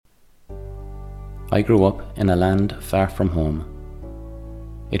I grew up in a land far from home.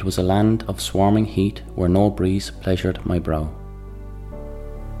 It was a land of swarming heat where no breeze pleasured my brow.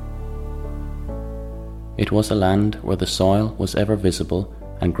 It was a land where the soil was ever visible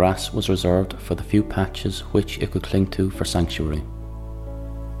and grass was reserved for the few patches which it could cling to for sanctuary.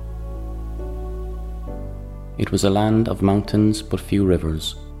 It was a land of mountains but few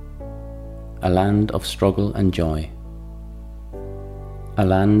rivers, a land of struggle and joy, a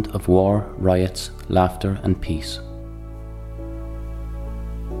land of war, riots, laughter and peace.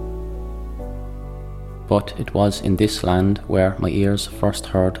 But it was in this land where my ears first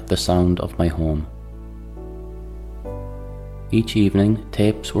heard the sound of my home. Each evening,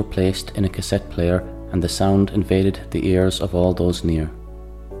 tapes were placed in a cassette player and the sound invaded the ears of all those near.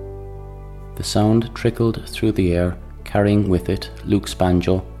 The sound trickled through the air, carrying with it Luke's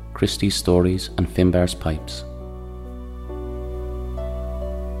banjo, Christie's stories and Finbar's pipes.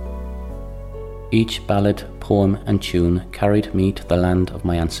 Each ballad, poem and tune carried me to the land of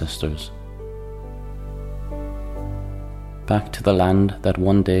my ancestors. Back to the land that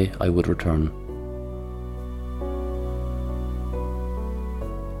one day I would return.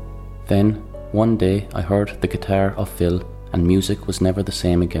 Then, one day I heard the guitar of Phil and music was never the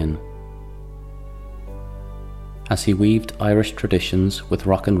same again. As he weaved Irish traditions with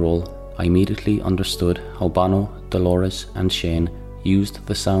rock and roll, I immediately understood how Bono, Dolores and Shane used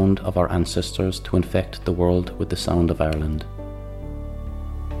the sound of our ancestors to infect the world with the sound of Ireland.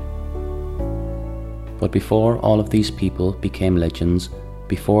 But before all of these people became legends,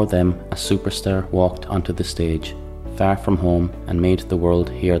 before them a superstar walked onto the stage, far from home, and made the world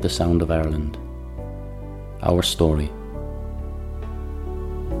hear the sound of Ireland. Our story.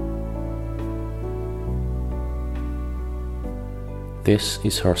 This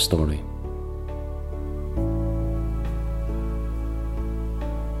is her story.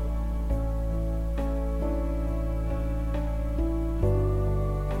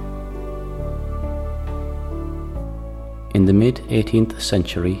 In the mid-18th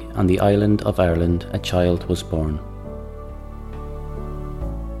century, on the island of Ireland, a child was born.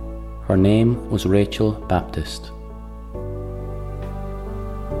 Her name was Rachel Baptist.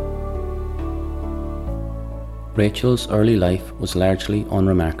 Rachel's early life was largely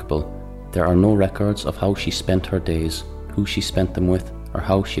unremarkable. There are no records of how she spent her days, who she spent them with, or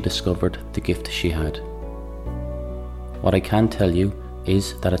how she discovered the gift she had. What I can tell you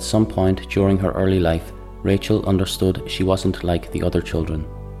is that at some point during her early life, Rachel understood she wasn't like the other children.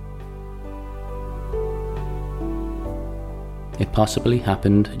 It possibly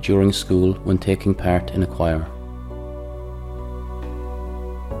happened during school when taking part in a choir.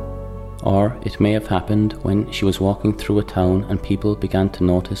 Or it may have happened when she was walking through a town and people began to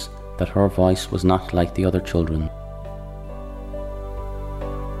notice that her voice was not like the other children.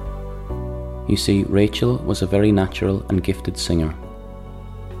 You see, Rachel was a very natural and gifted singer.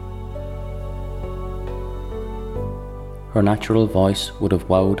 Her natural voice would have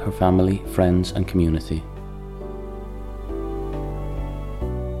wowed her family, friends and community.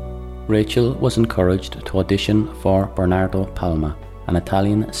 Rachel was encouraged to audition for Bernardo Palma, an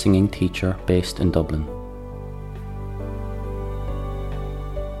Italian singing teacher based in Dublin.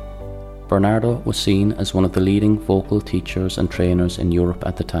 Bernardo was seen as one of the leading vocal teachers and trainers in Europe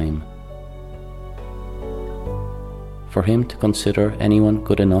at the time. For him to consider anyone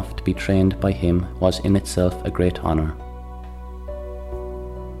good enough to be trained by him was in itself a great honour.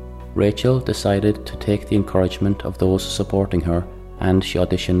 Rachel decided to take the encouragement of those supporting her, and she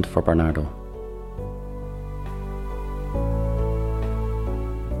auditioned for Bernardo.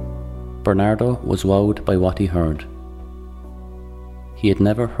 Bernardo was wowed by what he heard. He had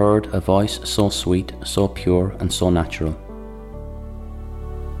never heard a voice so sweet, so pure and so natural.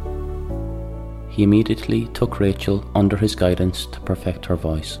 He immediately took Rachel under his guidance to perfect her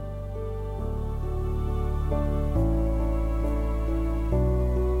voice.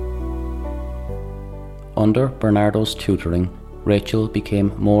 Under Bernardo's tutoring, Rachel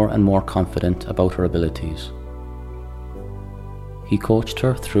became more and more confident about her abilities. He coached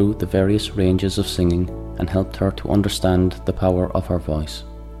her through the various ranges of singing and helped her to understand the power of her voice.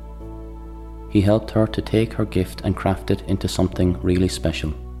 He helped her to take her gift and craft it into something really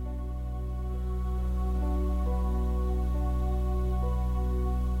special.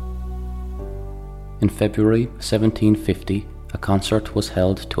 In February 1750, a concert was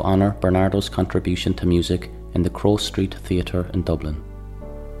held to honour Bernardo's contribution to music in the Crow Street Theatre in Dublin.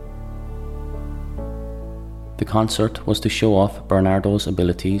 The concert was to show off Bernardo's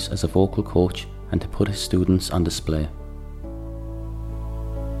abilities as a vocal coach and to put his students on display.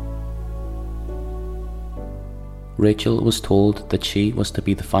 Rachel was told that she was to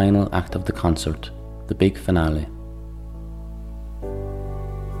be the final act of the concert, the big finale.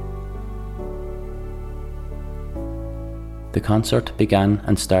 The concert began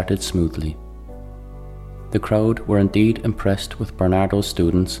and started smoothly. The crowd were indeed impressed with Bernardo's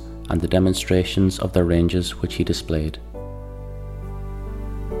students and the demonstrations of their ranges which he displayed.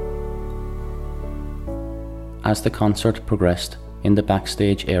 As the concert progressed, in the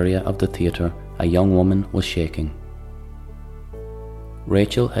backstage area of the theatre, a young woman was shaking.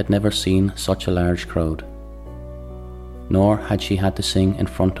 Rachel had never seen such a large crowd, nor had she had to sing in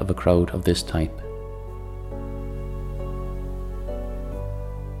front of a crowd of this type.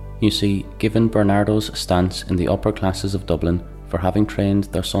 You see, given Bernardo's stance in the upper classes of Dublin for having trained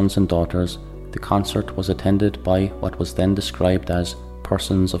their sons and daughters, the concert was attended by what was then described as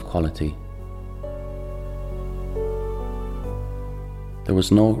persons of quality. There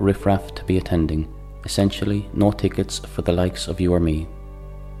was no riffraff to be attending, essentially no tickets for the likes of you or me.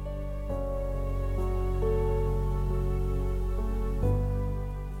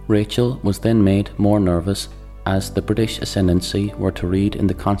 Rachel was then made more nervous as the British ascendancy were to read in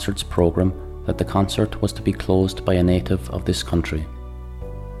the concert's programme that the concert was to be closed by a native of this country.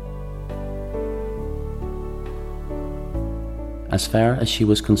 As far as she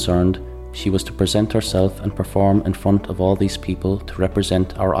was concerned, she was to present herself and perform in front of all these people to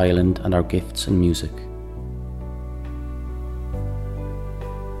represent our island and our gifts in music.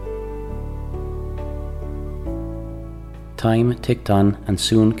 Time ticked on and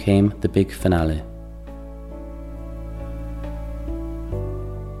soon came the big finale.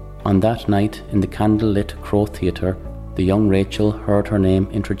 On that night, in the candle-lit Crow Theatre, the young Rachel heard her name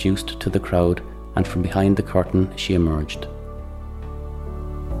introduced to the crowd, and from behind the curtain she emerged.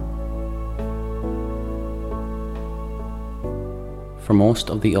 For most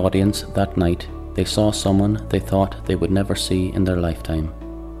of the audience that night, they saw someone they thought they would never see in their lifetime.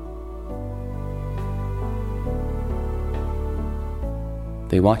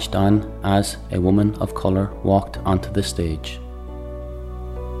 They watched on as a woman of colour walked onto the stage.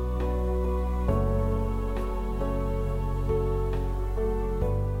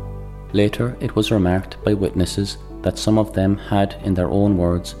 Later, it was remarked by witnesses that some of them had, in their own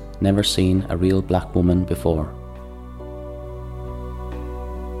words, never seen a real black woman before.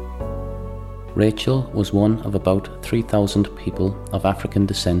 Rachel was one of about 3,000 people of African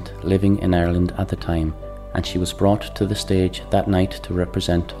descent living in Ireland at the time, and she was brought to the stage that night to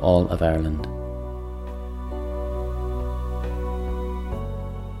represent all of Ireland.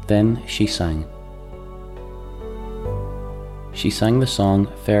 Then she sang. She sang the song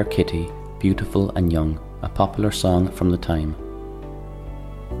Fair Kitty, Beautiful and Young, a popular song from the time.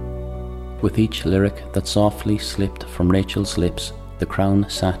 With each lyric that softly slipped from Rachel's lips, the crowd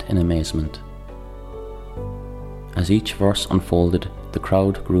sat in amazement. As each verse unfolded, the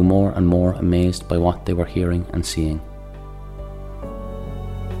crowd grew more and more amazed by what they were hearing and seeing.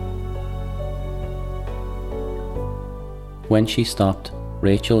 When she stopped,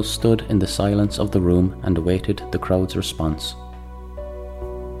 Rachel stood in the silence of the room and awaited the crowd's response.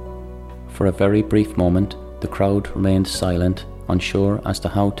 For a very brief moment, the crowd remained silent, unsure as to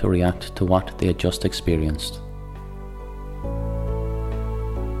how to react to what they had just experienced.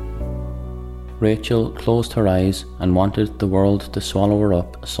 Rachel closed her eyes and wanted the world to swallow her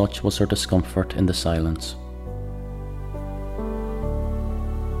up, such was her discomfort in the silence.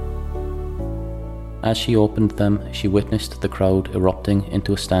 As she opened them, she witnessed the crowd erupting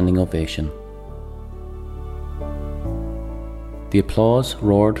into a standing ovation. The applause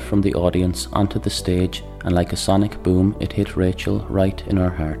roared from the audience onto the stage, and like a sonic boom, it hit Rachel right in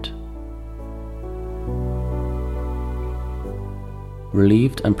her heart.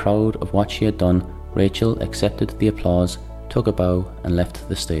 Relieved and proud of what she had done, Rachel accepted the applause, took a bow, and left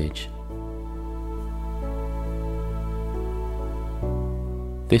the stage.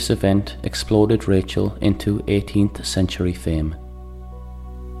 This event exploded Rachel into 18th century fame.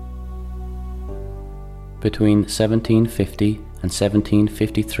 Between 1750 and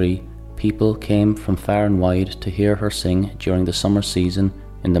 1753, people came from far and wide to hear her sing during the summer season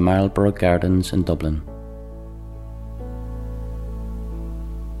in the Marlborough Gardens in Dublin.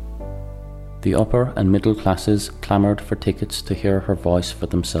 The upper and middle classes clamoured for tickets to hear her voice for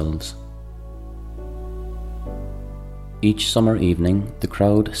themselves. Each summer evening, the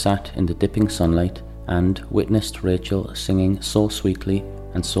crowd sat in the dipping sunlight and witnessed Rachel singing so sweetly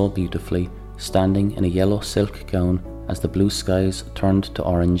and so beautifully, standing in a yellow silk gown as the blue skies turned to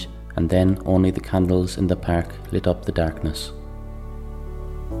orange, and then only the candles in the park lit up the darkness.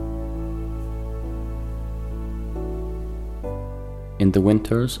 In the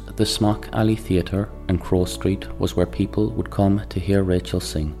winters, the Smock Alley Theatre and Crow Street was where people would come to hear Rachel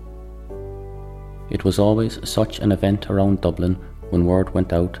sing. It was always such an event around Dublin when word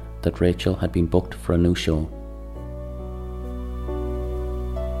went out that Rachel had been booked for a new show.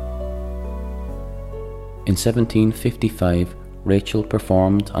 In 1755, Rachel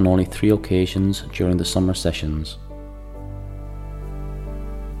performed on only 3 occasions during the summer sessions.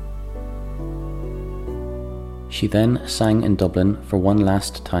 She then sang in Dublin for one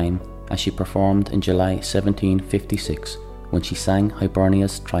last time as she performed in July 1756 when she sang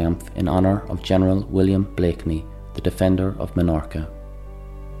Hibernia's Triumph in honour of General William Blakeney, the defender of Minorca.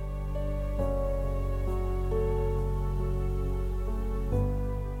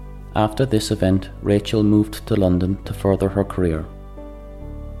 After this event, Rachel moved to London to further her career.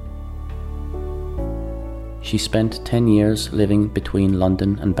 She spent 10 years living between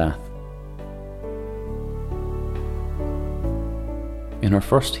London and Bath. In her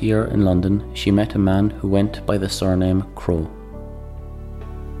first year in London, she met a man who went by the surname Crowe.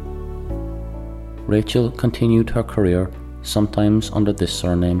 Rachel continued her career, sometimes under this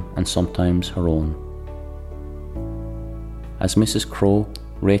surname and sometimes her own. As Mrs. Crowe,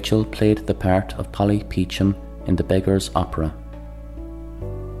 Rachel played the part of Polly Peachum in The Beggar's Opera.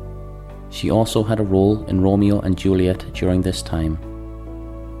 She also had a role in Romeo and Juliet during this time.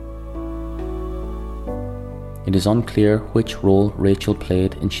 It is unclear which role Rachel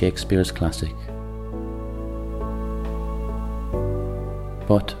played in Shakespeare's classic.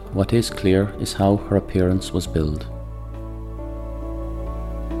 But what is clear is how her appearance was billed.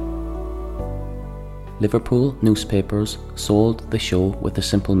 Liverpool newspapers sold the show with a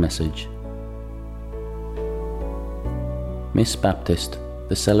simple message. Miss Baptist,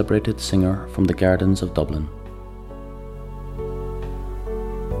 the celebrated singer from the gardens of Dublin.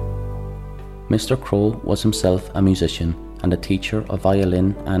 Mr. Crowe was himself a musician and a teacher of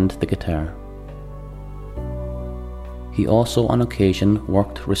violin and the guitar. He also on occasion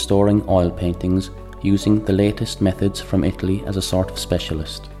worked restoring oil paintings using the latest methods from Italy as a sort of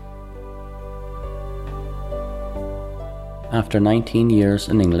specialist. After 19 years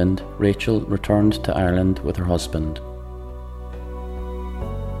in England, Rachel returned to Ireland with her husband.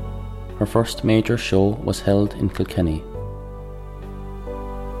 Her first major show was held in Kilkenny.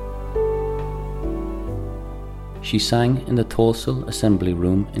 She sang in the Tolsel Assembly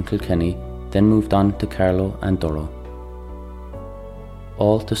Room in Kilkenny, then moved on to Carlow and Durrow,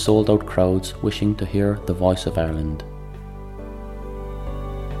 all to sold-out crowds wishing to hear the voice of Ireland.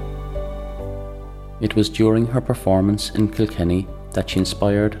 It was during her performance in Kilkenny that she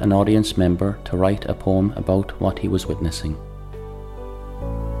inspired an audience member to write a poem about what he was witnessing.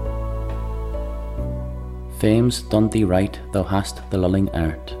 Fame's done thee right, thou hast the lulling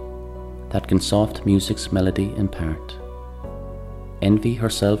art, that can soft music's melody impart. Envy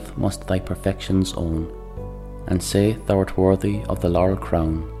herself must thy perfections own, and say thou'rt worthy of the laurel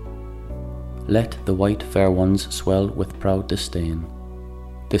crown. Let the white fair ones swell with proud disdain,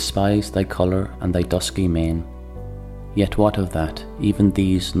 despise thy colour and thy dusky mane. Yet what of that, even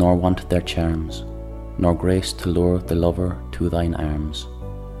these nor want their charms, nor grace to lure the lover to thine arms.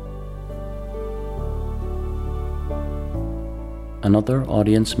 Another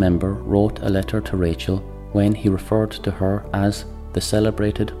audience member wrote a letter to Rachel when he referred to her as the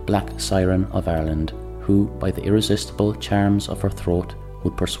celebrated Black Siren of Ireland, who, by the irresistible charms of her throat,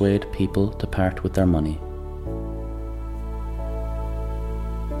 would persuade people to part with their money.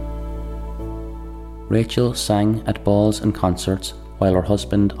 Rachel sang at balls and concerts while her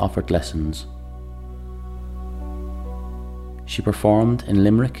husband offered lessons. She performed in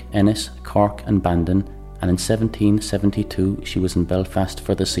Limerick, Ennis, Cork and Bandon, and in 1772 she was in Belfast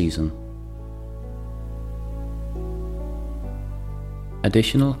for the season.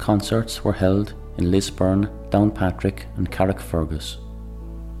 Additional concerts were held in Lisburn, Downpatrick and Carrickfergus.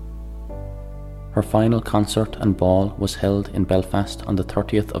 Her final concert and ball was held in Belfast on the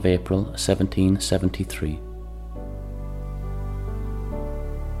 30th of April 1773.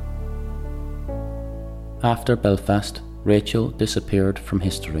 After Belfast, Rachel disappeared from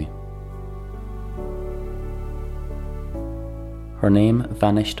history. Her name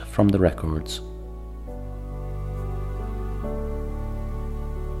vanished from the records.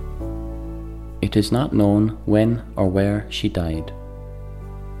 It is not known when or where she died.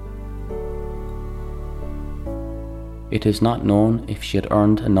 It is not known if she had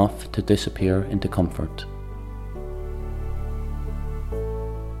earned enough to disappear into comfort.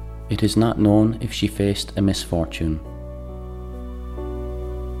 It is not known if she faced a misfortune.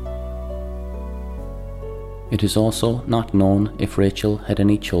 It is also not known if Rachel had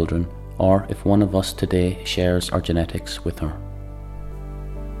any children, or if one of us today shares our genetics with her.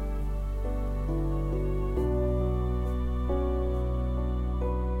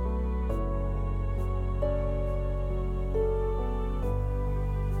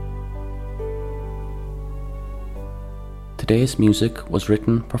 Today's music was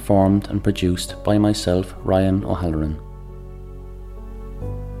written, performed and produced by myself, Ryan O'Halloran.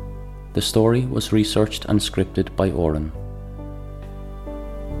 The story was researched and scripted by Oren.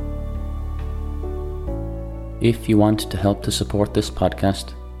 If you want to help to support this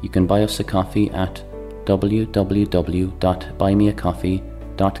podcast, you can buy us a coffee at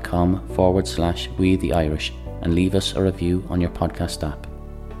www.buymeacoffee.com/WeTheIrish and leave us a review on your podcast app.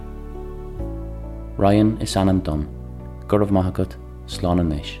 Ryan is Anand Dum. Gurav Mahagut, Slán an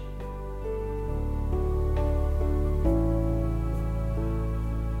Nish.